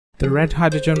The Red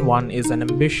Hydrogen One is an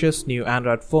ambitious new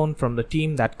Android phone from the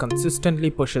team that consistently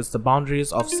pushes the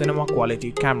boundaries of cinema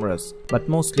quality cameras, but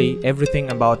mostly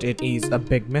everything about it is a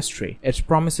big mystery. It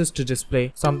promises to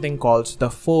display something called the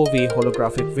 4V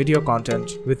holographic video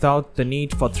content without the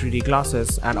need for 3D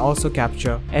glasses and also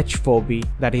capture H4B,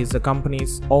 that is the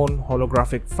company's own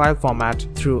holographic file format,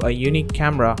 through a unique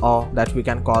camera, or that we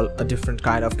can call a different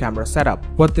kind of camera setup.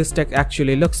 What this tech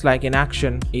actually looks like in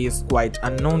action is quite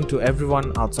unknown to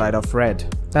everyone outside of Red.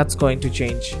 That's going to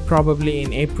change probably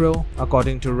in April,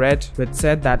 according to Red, which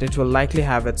said that it will likely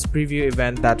have its preview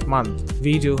event that month.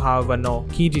 We do, however, know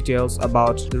key details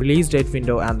about the release date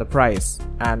window and the price,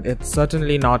 and it's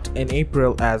certainly not in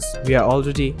April as we are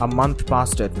already a month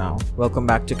past it now. Welcome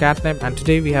back to QatNip, and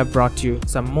today we have brought you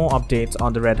some more updates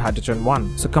on the Red Hydrogen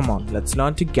One. So come on, let's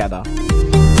learn together.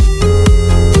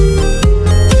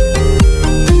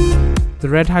 The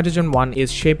Red Hydrogen One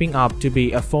is shaping up to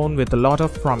be a phone with a lot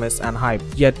of promise and hype,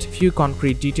 yet few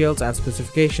concrete details and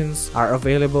specifications are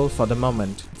available for the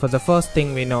moment. For the first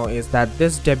thing we know is that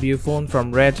this debut phone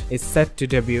from Red is set to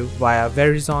debut via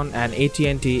Verizon and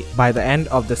AT&T by the end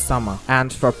of the summer,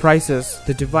 and for prices,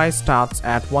 the device starts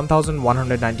at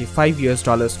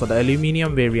 $1,195 for the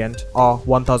aluminum variant or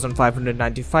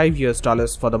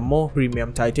 $1,595 for the more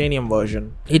premium titanium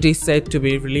version. It is said to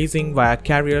be releasing via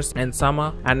carriers in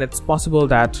summer, and it's possible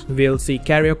that we'll see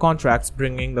carrier contracts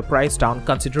bringing the price down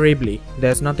considerably.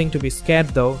 There's nothing to be scared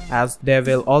though, as there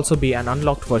will also be an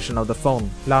unlocked version of the phone.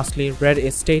 Lastly, Red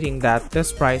is stating that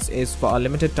this price is for a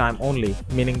limited time only,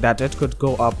 meaning that it could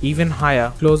go up even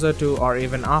higher closer to or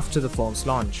even after the phone's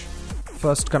launch.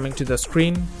 First, coming to the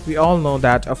screen, we all know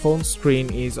that a phone's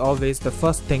screen is always the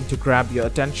first thing to grab your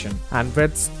attention, and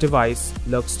Red's device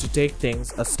looks to take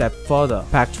things a step further.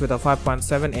 Packed with a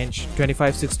 5.7-inch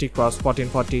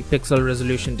 2560x1440 pixel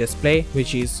resolution display,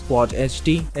 which is Quad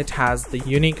HD, it has the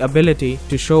unique ability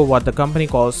to show what the company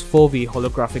calls 4V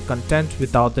holographic content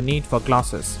without the need for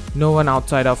glasses. No one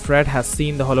outside of Red has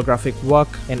seen the holographic work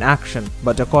in action,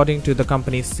 but according to the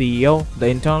company's CEO, the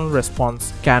internal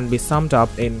response can be summed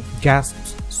up in gasps,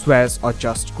 swears, or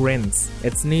just grins.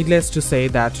 It's needless to say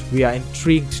that we are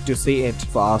intrigued to see it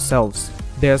for ourselves.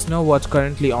 There's no word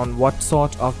currently on what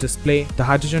sort of display the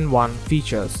Hydrogen One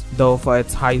features, though for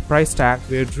its high price tag,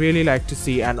 we would really like to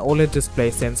see an OLED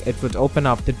display since it would open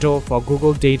up the door for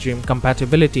Google Daydream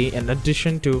compatibility in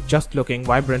addition to just looking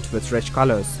vibrant with rich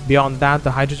colors. Beyond that, the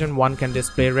Hydrogen One can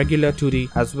display regular 2D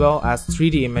as well as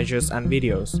 3D images and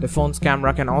videos. The phone's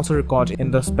camera can also record in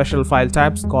the special file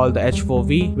types called the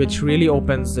H4V, which really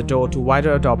opens the door to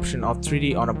wider adoption of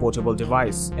 3D on a portable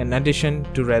device, in addition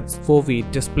to Red's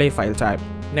 4V display file type.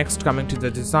 Next, coming to the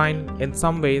design, in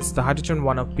some ways the Hydrogen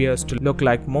One appears to look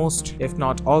like most, if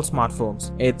not all,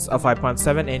 smartphones. It's a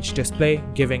 5.7-inch display,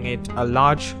 giving it a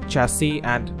large chassis,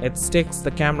 and it sticks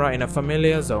the camera in a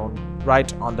familiar zone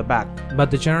right on the back.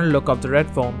 But the general look of the Red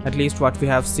phone, at least what we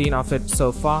have seen of it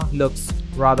so far, looks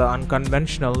rather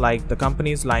unconventional, like the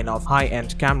company's line of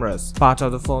high-end cameras. Part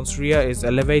of the phone's rear is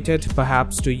elevated,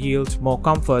 perhaps to yield more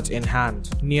comfort in hand.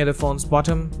 Near the phone's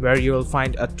bottom, where you will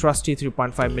find a trusty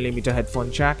 3.5mm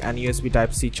headphone jack and USB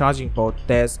Type-C charging port,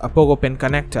 there's a pogo pin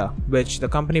connector, which the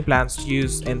company plans to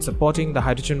use in supporting the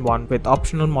Hydrogen One with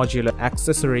optional modular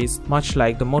accessories much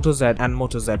like the Moto Z and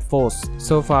Moto Z Force.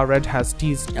 So far, Red has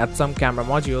teased at some camera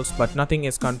modules, but nothing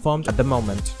is confirmed at the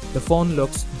moment. The phone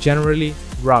looks generally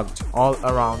rugged all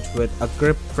around with a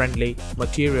grip-friendly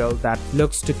material that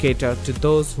looks to cater to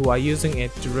those who are using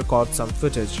it to record some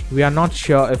footage. We are not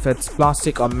sure if it's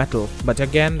plastic or metal, but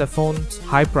again, the phone's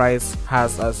high price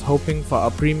has us hoping for a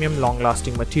premium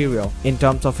long-lasting material. In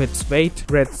terms of its weight,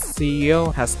 Red's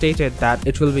CEO has stated that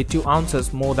it will be 2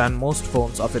 ounces more than most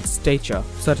phones of its stature.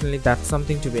 Certainly that's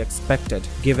something to be expected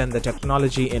given the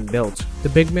technology inbuilt. The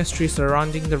big mystery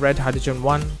surrounding the Red Hydrogen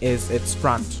One is its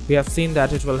front. We have seen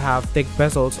that it will have thick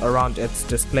bezels around its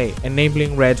display,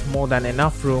 enabling Red more than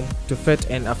enough room to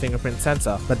fit in a fingerprint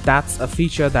sensor, but that's a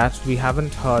feature that we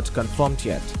haven't heard confirmed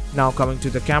yet. Now coming to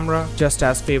the camera, just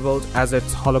as fabled as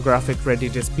its holographic ready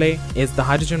display is the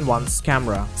Hydrogen One's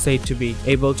camera, said to be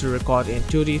able to record in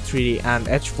 2D, 3D and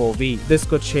H4V. This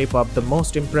could shape up the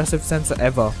most impressive sensor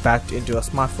ever packed into a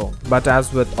smartphone. But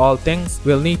as with all things,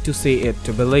 we'll need to see it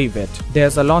to believe it.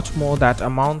 There's a lot more that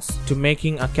amounts to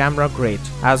making a camera great,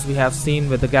 as we have seen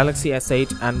with the Galaxy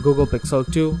S8 and Google Pixel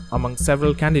 2 among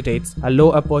several candidates. A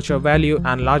low aperture value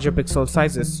and larger pixel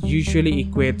sizes usually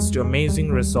equates to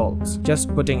amazing results.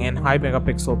 Just putting investing in high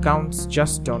megapixel counts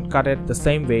just don't cut it the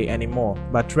same way anymore.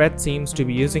 But Red seems to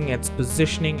be using its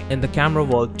positioning in the camera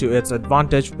world to its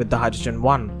advantage with the Hydrogen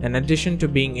One. In addition to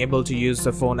being able to use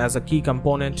the phone as a key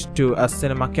component to a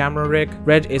cinema camera rig,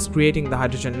 Red is creating the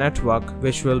Hydrogen network,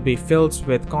 which will be filled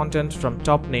with content from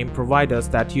top name providers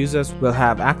that users will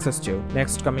have access to.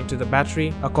 Next, coming to the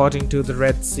battery, according to the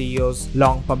Red CEO's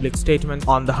long public statement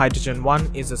on the Hydrogen One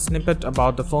is a snippet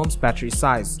about the phone's battery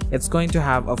size. It's going to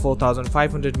have a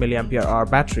 4500 mAh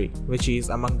battery, which is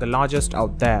among the largest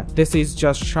out there. This is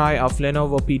just shy of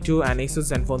Lenovo P2 and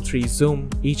Asus Zenfone 3 Zoom,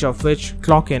 each of which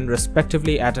clock in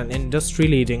respectively at an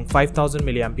industry-leading 5000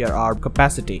 mAh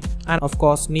capacity. And of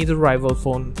course, neither rival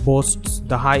phone boasts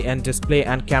the high-end display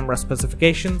and camera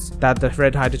specifications that the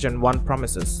Red Hydrogen One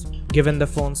promises. Given the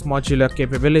phone's modular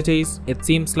capabilities, it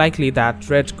seems likely that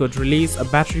Red could release a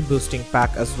battery boosting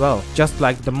pack as well, just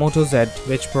like the Moto Z,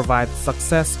 which provides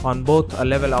success on both a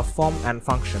level of form and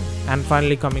function. And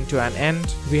finally, coming to an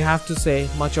end, we have to say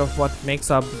much of what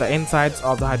makes up the insides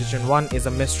of the Hydrogen One is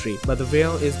a mystery, but the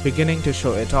veil is beginning to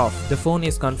show it off. The phone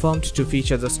is confirmed to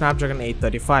feature the Snapdragon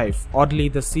 835. Oddly,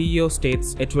 the CEO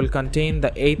states it will contain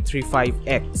the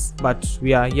 835X, but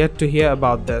we are yet to hear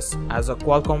about this as a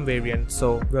Qualcomm variant,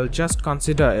 so we'll just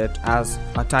consider it as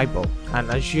a typo and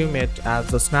assume it as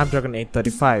the Snapdragon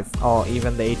 835 or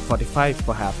even the 845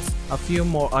 perhaps. A few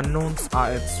more unknowns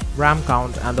are its RAM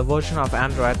count and the version of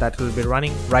Android that will be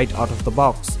running right out of the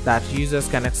box that users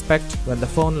can expect when the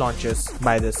phone launches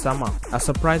by this summer. A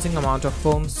surprising amount of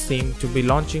phones seem to be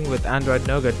launching with Android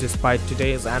Nougat despite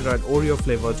today's Android Oreo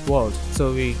flavored world,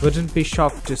 so we wouldn't be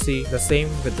shocked to see the same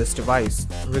with this device.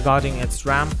 Regarding its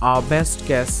RAM, our best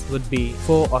guess would be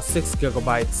 4 or 6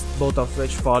 GB, both of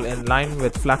which fall in line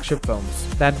with flagship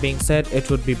phones. That being said,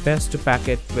 it would be best to pack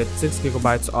it with 6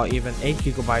 GB or even 8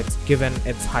 GB given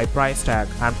its high price tag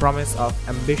and promise of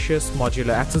ambitious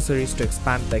modular accessories to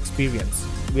expand the experience.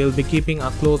 We'll be keeping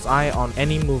a close eye on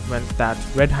any movement that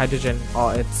Red Hydrogen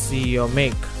or its CEO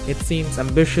make. It seems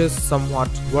ambitious, somewhat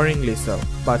worryingly so,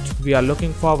 but we are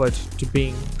looking forward to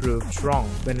being proved wrong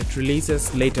when it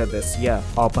releases later this year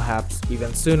or perhaps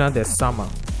even sooner this summer.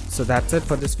 So that's it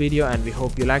for this video and we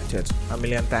hope you liked it. A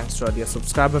million thanks to our dear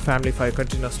subscriber family for your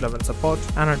continuous love and support,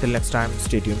 and until next time,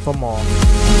 stay tuned for more.